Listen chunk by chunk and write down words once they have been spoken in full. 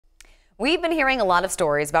We've been hearing a lot of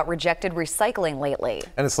stories about rejected recycling lately.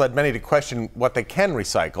 And it's led many to question what they can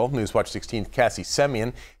recycle. Newswatch 16's Cassie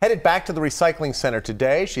Semyon headed back to the recycling center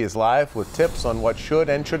today. She is live with tips on what should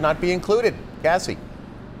and should not be included. Cassie.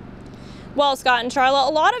 Well, Scott and Charlotte,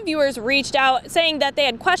 a lot of viewers reached out saying that they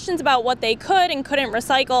had questions about what they could and couldn't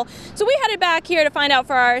recycle. So we headed back here to find out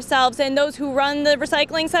for ourselves. And those who run the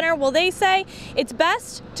recycling center, well, they say it's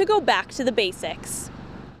best to go back to the basics.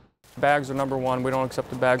 Bags are number one. We don't accept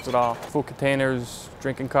the bags at all. Food containers,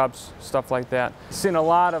 drinking cups, stuff like that. Seen a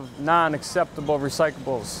lot of non-acceptable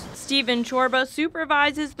recyclables. Stephen Chorba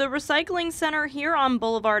supervises the recycling center here on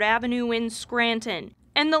Boulevard Avenue in Scranton.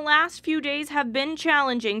 And the last few days have been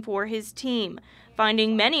challenging for his team,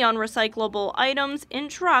 finding many unrecyclable items in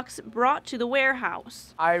trucks brought to the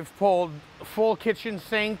warehouse. I've pulled full kitchen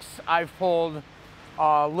sinks. I've pulled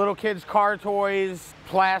little kids' car toys,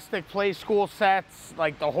 plastic play school sets,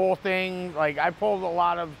 like the whole thing. Like, I pulled a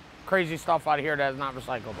lot of crazy stuff out of here that is not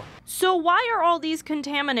recyclable. So why are all these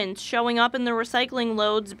contaminants showing up in the recycling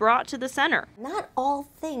loads brought to the center? Not all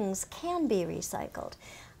things can be recycled.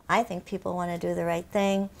 I think people want to do the right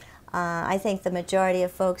thing. I think the majority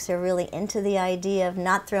of folks are really into the idea of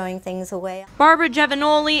not throwing things away. Barbara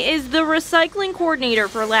Gevinoli is the recycling coordinator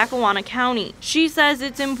for Lackawanna County. She says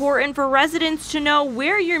it's important for residents to know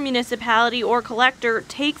where your municipality or collector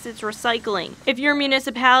takes its recycling. If your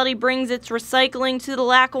municipality brings its recycling to the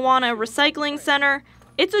Lackawanna Recycling Center,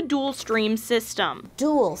 it's a dual stream system.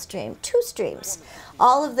 Dual stream, two streams.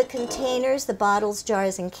 All of the containers, the bottles,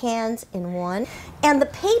 jars, and cans in one, and the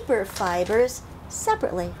paper fibers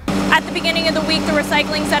separately. At the beginning of the week, the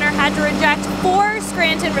recycling center had to reject 4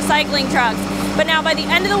 Scranton recycling trucks. But now by the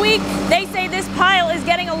end of the week, they say this pile is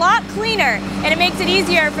getting a lot cleaner, and it makes it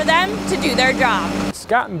easier for them to do their job. It's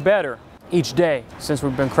gotten better each day since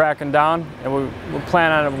we've been cracking down, and we're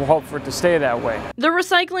planning on it. We'll hope for it to stay that way. The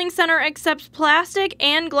recycling center accepts plastic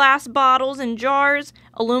and glass bottles and jars,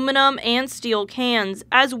 aluminum and steel cans,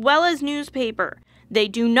 as well as newspaper. They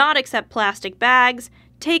do not accept plastic bags,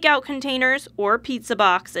 takeout containers, or pizza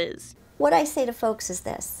boxes. What I say to folks is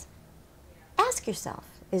this: ask yourself,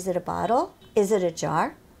 is it a bottle? Is it a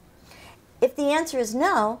jar? If the answer is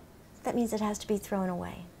no, that means it has to be thrown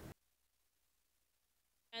away.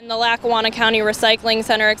 And the Lackawanna County Recycling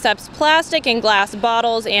Center accepts plastic and glass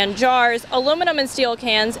bottles and jars, aluminum and steel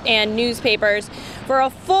cans, and newspapers. For a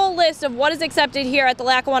full list of what is accepted here at the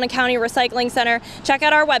Lackawanna County Recycling Center, check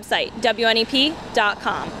out our website,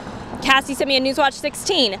 WNEP.com. Cassie Semyon, Newswatch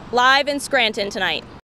 16, live in Scranton tonight.